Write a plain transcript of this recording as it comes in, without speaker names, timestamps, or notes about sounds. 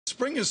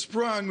spring has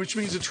sprung, which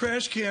means the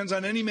trash cans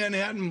on any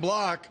Manhattan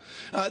block,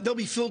 they'll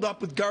be filled up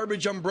with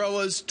garbage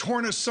umbrellas,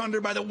 torn asunder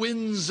by the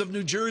winds of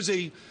New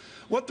Jersey.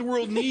 What the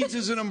world needs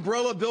is an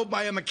umbrella built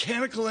by a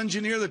mechanical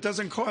engineer that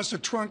doesn't cost a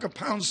trunk a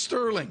pound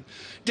sterling.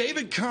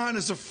 David Kahng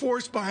is the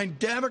force behind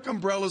Davek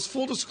umbrellas.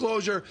 Full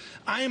disclosure,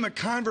 I am a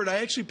convert. I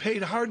actually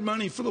paid hard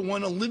money for the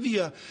one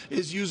Olivia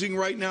is using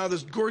right now,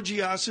 this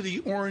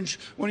Gorgiosity orange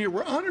one here.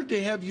 We're honored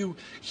to have you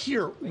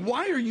here.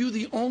 Why are you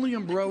the only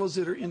umbrellas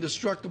that are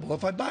indestructible?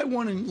 If I buy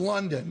one in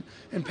London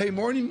and pay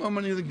more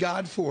money than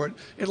God for it,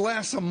 it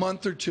lasts a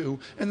month or two,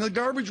 and the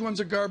garbage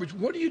ones are garbage.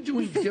 What are you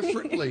doing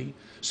differently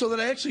so that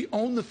I actually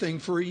own the thing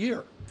for a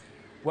year?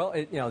 Well,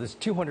 there's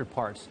 200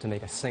 parts to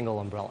make a single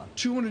umbrella.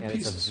 200 and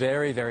pieces. It's a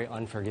very, very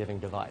unforgiving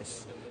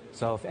device.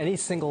 So if any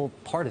single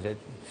part of it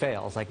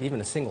fails, like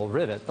even a single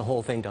rivet, the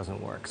whole thing doesn't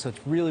work. So it's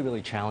really,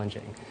 really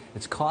challenging.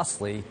 It's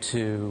costly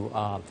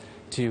to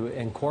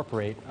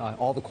incorporate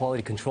all the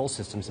quality control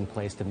systems in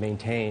place to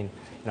maintain,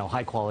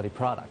 high quality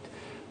product.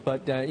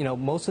 But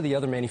most of the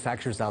other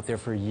manufacturers out there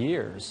for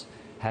years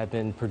have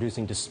been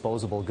producing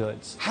disposable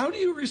goods. How do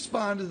you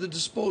respond to the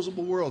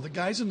disposable world? The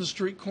guys in the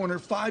street corner,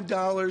 $5,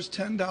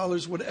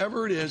 $10,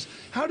 whatever it is.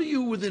 How do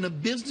you, within a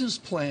business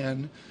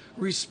plan,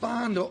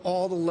 respond to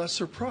all the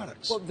lesser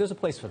products? Well, there's a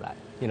place for that,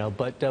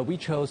 but we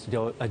chose to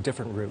go a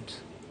different route.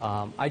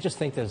 I just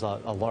think there's a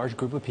large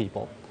group of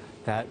people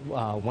that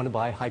want to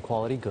buy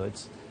high-quality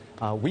goods.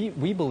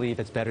 We believe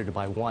it's better to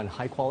buy one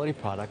high-quality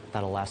product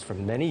that'll last for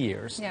many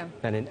years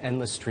than an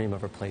endless stream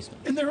of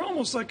replacement. And they're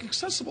almost like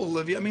accessible,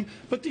 Olivia. I mean,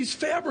 but these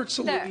fabrics,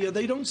 Olivia,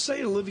 they don't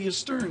say Olivia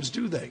Stearns,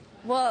 do they?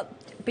 Well,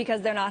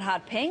 because they're not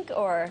hot pink,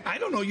 or? I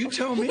don't know. You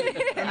tell me.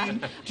 I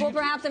mean, well,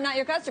 perhaps I'm not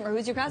your customer.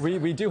 Who's your customer?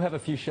 We do have a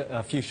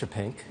fuchsia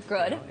pink.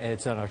 Good.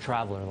 It's on our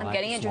Traveler line. I'm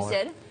getting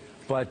interested.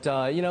 But,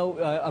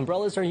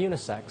 umbrellas are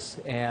unisex.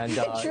 And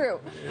true.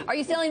 Are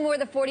you selling more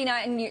the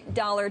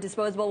 $49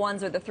 disposable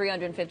ones or the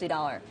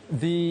 $350?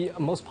 The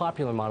most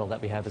popular model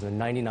that we have is a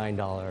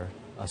 $99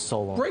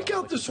 solo. Break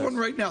out this one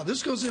right now.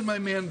 This goes in my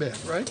man bag,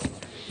 right?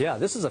 Yeah,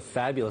 this is a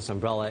fabulous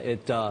umbrella.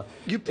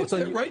 You put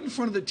that right in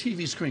front of the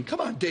TV screen. Come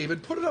on,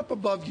 David, put it up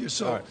above you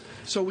so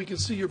we can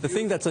see your. The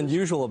thing that's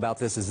unusual about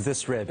this is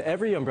this rib.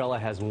 Every umbrella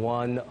has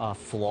one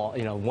flaw,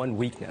 one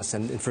weakness,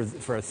 and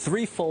for a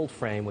three-fold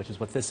frame, which is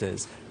what this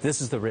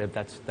is the rib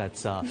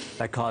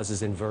that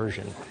causes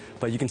inversion.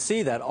 But you can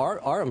see that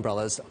our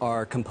umbrellas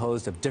are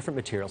composed of different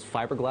materials: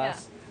 fiberglass. Yeah.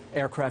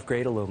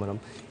 Aircraft-grade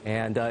aluminum,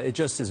 and it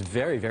just is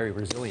very, very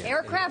resilient.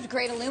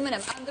 Aircraft-grade aluminum.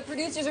 The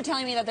producers are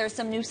telling me that there's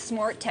some new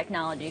smart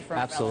technology for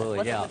umbrellas. Absolutely,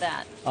 What's up with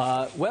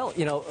that? Well,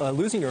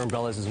 losing your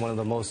umbrellas is one of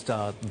the most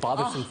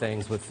bothersome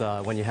things with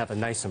when you have a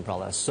nice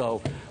umbrella.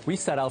 So we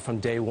set out from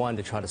day one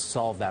to try to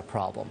solve that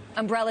problem.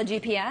 Umbrella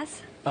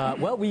GPS?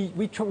 Well, we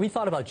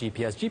thought about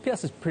GPS.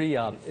 GPS is pretty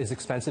is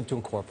expensive to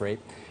incorporate.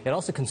 It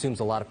also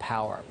consumes a lot of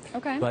power.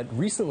 Okay. But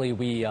recently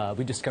we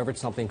discovered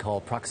something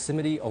called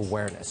proximity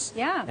awareness.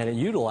 Yeah. And it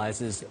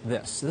utilizes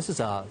this. This is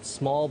a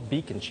small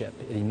beacon chip.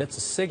 It emits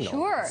a signal.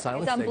 Sure. It's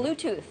on signal.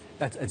 Bluetooth.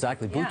 That's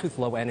exactly Bluetooth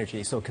low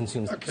energy, so it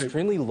consumes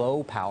extremely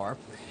low power,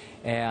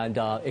 and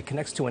it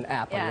connects to an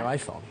app on your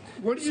iPhone.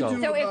 What do you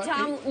do? So if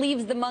Tom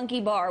leaves the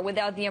monkey bar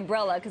without the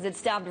umbrella because it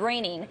stopped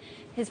raining,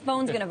 his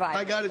phone's going to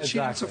vibrate. I got a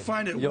chance to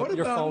find it.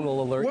 Your phone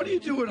will alert What do you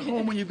do at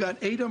home when you've got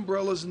 8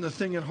 umbrellas in the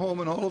thing at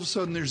home and all of a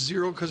sudden there's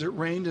 0 because it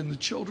rained and the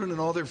children and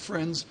all their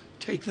friends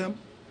take them?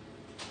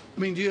 I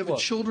mean, do you have a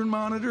children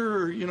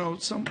monitor or,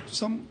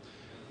 some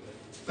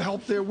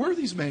help there? Where are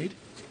these made?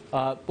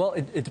 Well,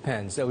 it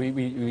depends. So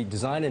we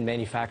design and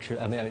manufacture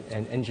and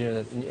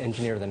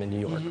engineer them in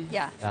New York.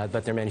 Yeah.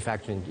 But they're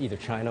manufactured in either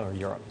China or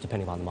Europe,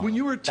 depending on the model. When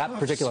you were that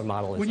particular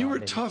model is when you were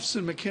Tufts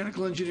in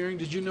mechanical engineering,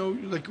 did you know,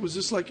 was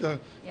this like a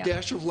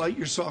dash of light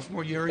your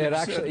sophomore year? It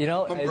actually,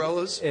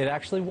 umbrellas. It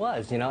actually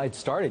was. It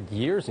started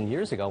years and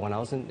years ago when I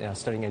was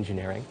studying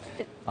engineering.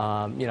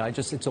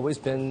 It's always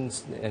been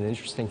an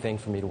interesting thing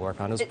for me to work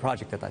on. It was a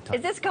project at that time.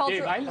 Is this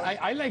cultural? Dave,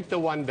 I like the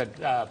one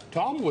that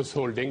Tom was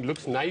holding.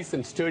 Looks nice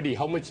and sturdy.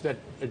 How much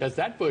does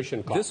that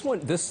version cost?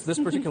 This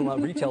particular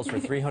one retails for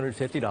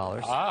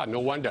 $350. Ah, no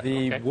wonder.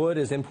 The wood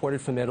is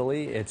imported from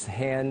Italy. It's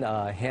hand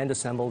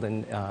assembled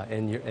in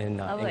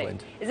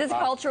England. Is this a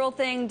cultural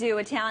thing? Do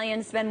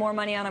Italians spend more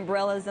money on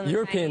umbrellas than the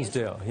Europeans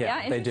Chinese? do?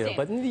 Yeah, they do.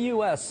 But in the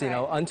U.S.,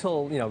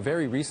 until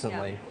very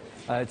recently.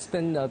 It's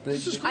been.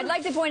 I'd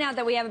like to point out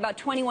that we have about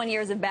 21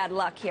 years of bad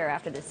luck here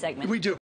after this segment. We do.